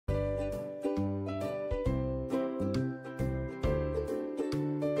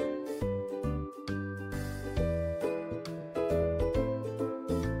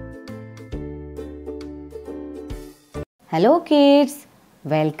Hello kids,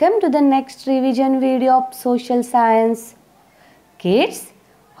 welcome to the next revision video of social science. Kids,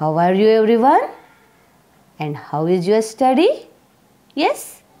 how are you everyone? And how is your study?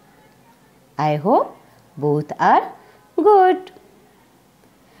 Yes? I hope both are good.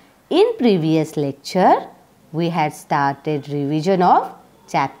 In previous lecture, we had started revision of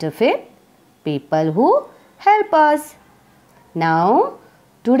chapter 5, People Who Help Us. Now,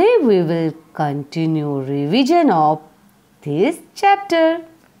 today we will continue revision of this chapter.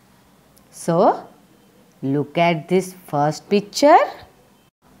 So, look at this first picture.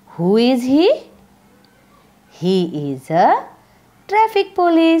 Who is he? He is a traffic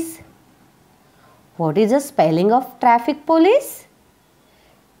police. What is the spelling of traffic police?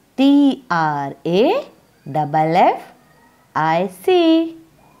 T-R-A-F-F-I-C.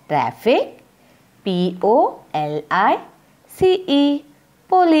 Traffic. P-O-L-I-C-E.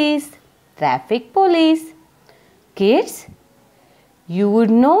 Police. Traffic police. Kids, you would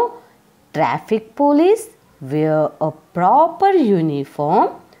know traffic police wear a proper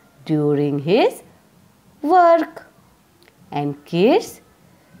uniform during his work. And kids,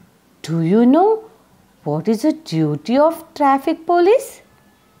 do you know what is the duty of traffic police?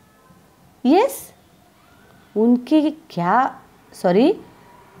 Yes, उनकी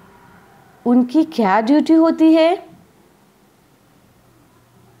क्या duty होती है?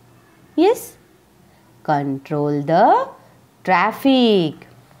 Yes, control the traffic.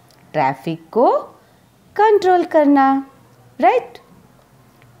 Traffic को control करना, right?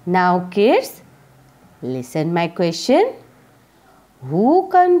 Now kids, listen my question. Who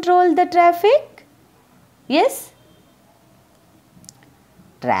control the traffic? Yes,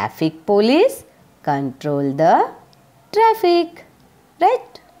 traffic police control the traffic,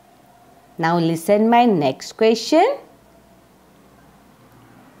 right? Now listen my next question.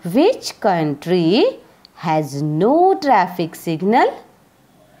 Which country has no traffic signal?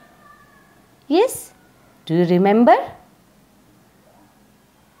 Yes, do you remember?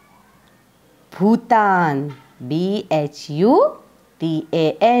 Bhutan. B-H-U-T-A-N.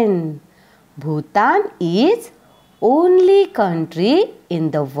 Bhutan is only country in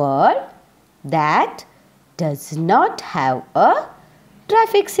the world that does not have a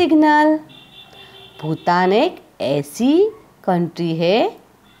traffic signal. Bhutan एक ऐसी country है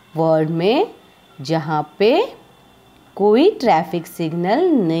world में जहाँ पे कोई traffic signal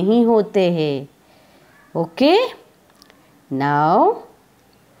नहीं होते हैं. Okay, now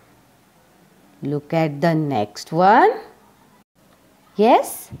look at the next one.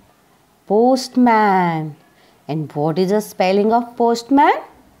 Yes, postman. And what is the spelling of postman?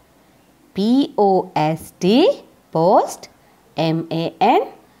 P-O-S-T, post, M-A-N,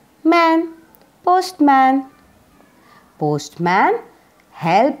 man, postman. Postman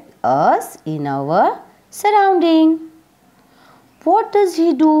help us in our surrounding. What does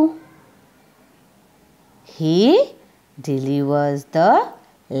he do? He delivers the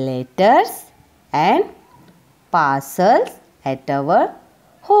letters and parcels at our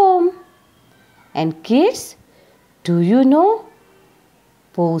home. And kids, do you know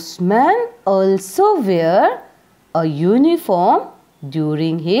postman also wear a uniform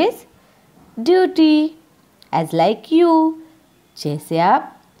during his duty as like you. जैसे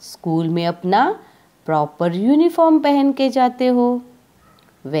आप school में अपना proper uniform पहन के जाते हो,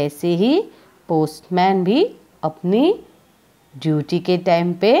 वैसे ही postman भी अपनी ड्यूटी के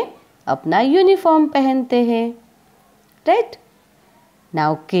टाइम पे अपना यूनिफॉर्म पहनते हैं, right?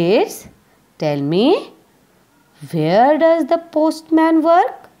 Now kids, tell me, where does the postman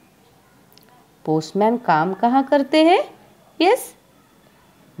work? Postman काम कहाँ करते हैं? Yes,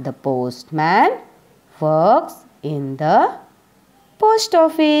 the postman works in the post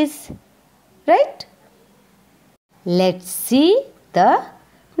office, right? Let's see the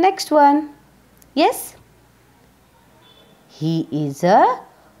next one. Yes, he is a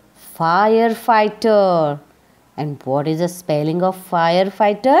firefighter. And what is the spelling of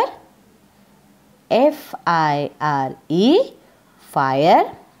firefighter? F-I-R-E, fire,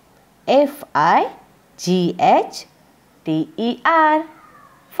 F-I-G-H-T-E-R,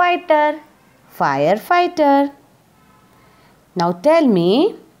 fighter, firefighter. Now tell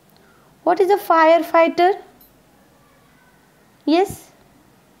me, what is a firefighter? Yes,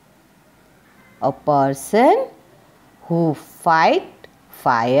 a person who fight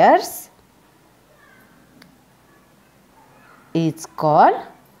fires is called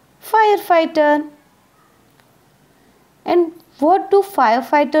firefighter. And what do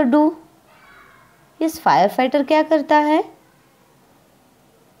firefighter do? Yes, firefighter क्या करता है?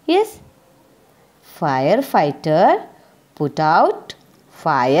 Yes, firefighter put out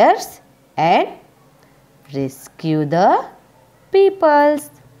fires and rescue the peoples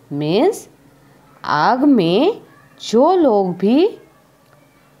means आग में जो लोग भी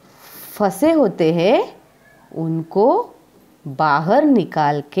फंसे होते हैं उनको बाहर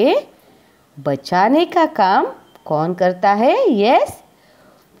निकाल के बचाने का काम कौन करता है? Yes,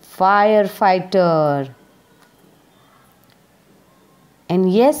 fire fighter. And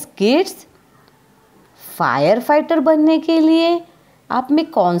yes kids, fire fighter बनने के लिए आप में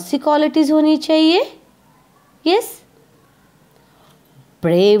कौन सी क्वालिटीज होनी चाहिए? Yes,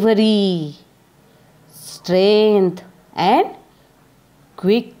 bravery, strength and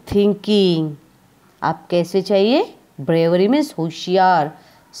quick thinking. आप कैसे चाहिए? ब्रेवरी मीन्स होशियार,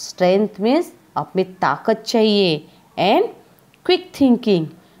 स्ट्रेंथ मीन्स आप में ताकत चाहिए एंड क्विक थिंकिंग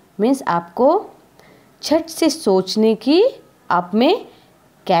मीन्स आपको झट से सोचने की आप में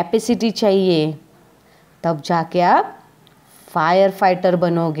कैपेसिटी चाहिए. तब जाके आप फायर फाइटर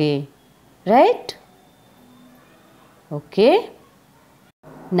बनोगे. Right? Okay.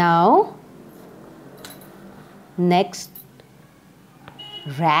 Now next,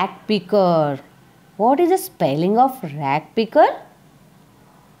 rag picker. What is the spelling of rag picker?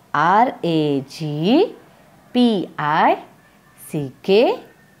 R-A-G-P-I-C-K-E-R.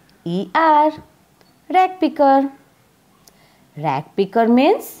 Rag picker. Rag picker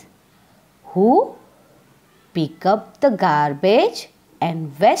means who pick up the garbage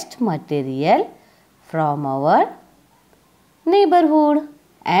and waste material from our neighborhood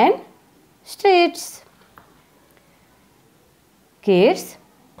and streets. Kids,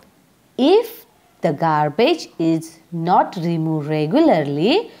 if the garbage is not removed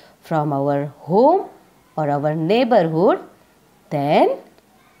regularly from our home or our neighborhood, then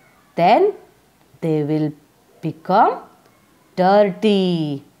they will become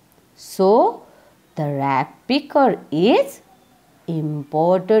dirty. So, the rag picker is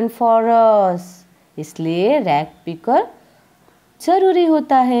important for us. इसलिए rag picker जरूरी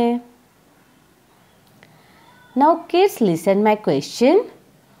होता है. Now kids, listen my question.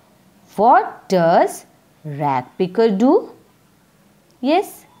 What does rag picker do?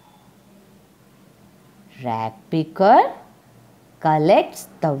 Yes, rag picker collects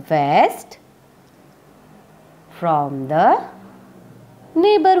the waste from the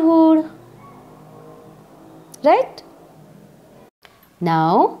neighborhood. Right?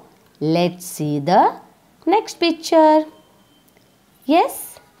 Now let's see the next picture.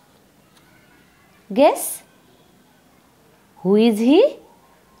 Yes? Guess? Who is he?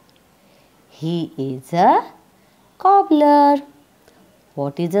 He is a cobbler.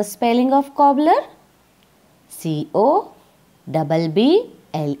 What is the spelling of cobbler? C-O-B-B-L-E-R.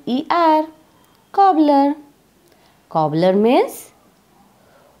 Cobbler. Cobbler means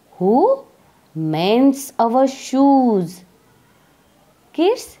who mends our shoes.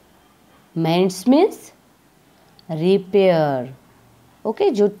 Kids, mends means repair.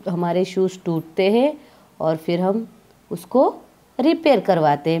 Okay, जो हमारे shoes टूटते हैं और फिर हम उसको repair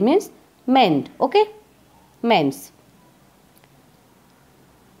करवाते हैं means mend. Okay, मेंड्स.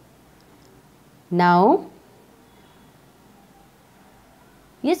 Now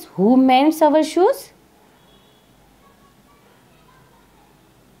yes, who मेंड्स our shoes?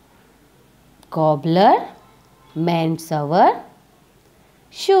 Cobbler mends our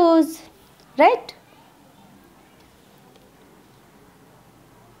shoes. Right?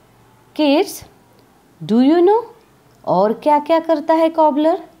 Kids, do you know और क्या क्या करता है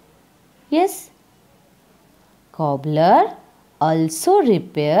cobbler? Yes, cobbler also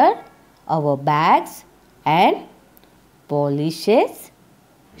repair our bags and polishes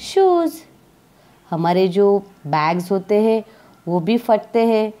shoes. हमारे जो बैग्स होते हैं वो भी फटते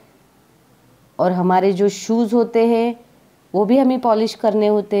हैं और हमारे जो शूज़ होते हैं वो भी हमें पॉलिश करने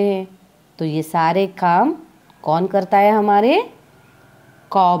होते हैं. तो ये सारे काम कौन करता है? हमारे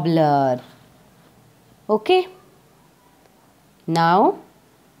cobbler. Okay? Now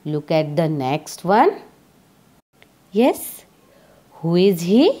look at the next one. Yes, who is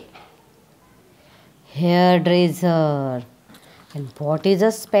he? Hairdresser. And what is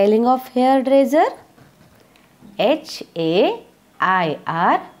the spelling of hairdresser? H-A-I-R-D-R-E-S-S-E-R.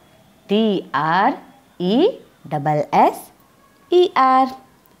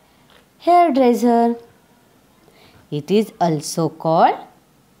 Hairdresser. It is also called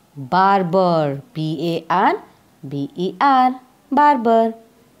barber. B-A-R-B-E-R. Barber.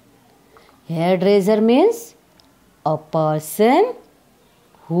 Hairdresser means a person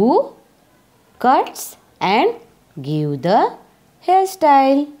who cuts and give the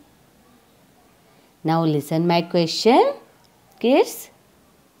hairstyle. Now listen my question, kids.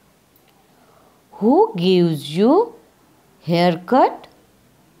 Who gives you haircut?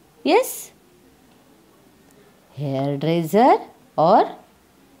 Yes, hairdresser or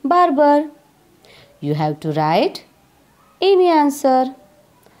barber? You have to write any answer.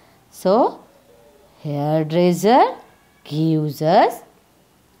 So, hairdresser gives us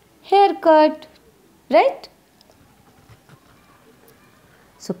haircut, right?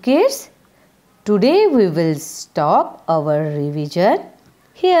 So kids, today we will stop our revision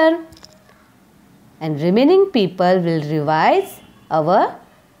here and remaining people will revise our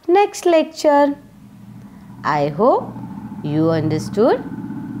next lecture. I hope you understood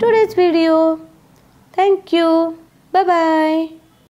today's video. Thank you. Bye-bye.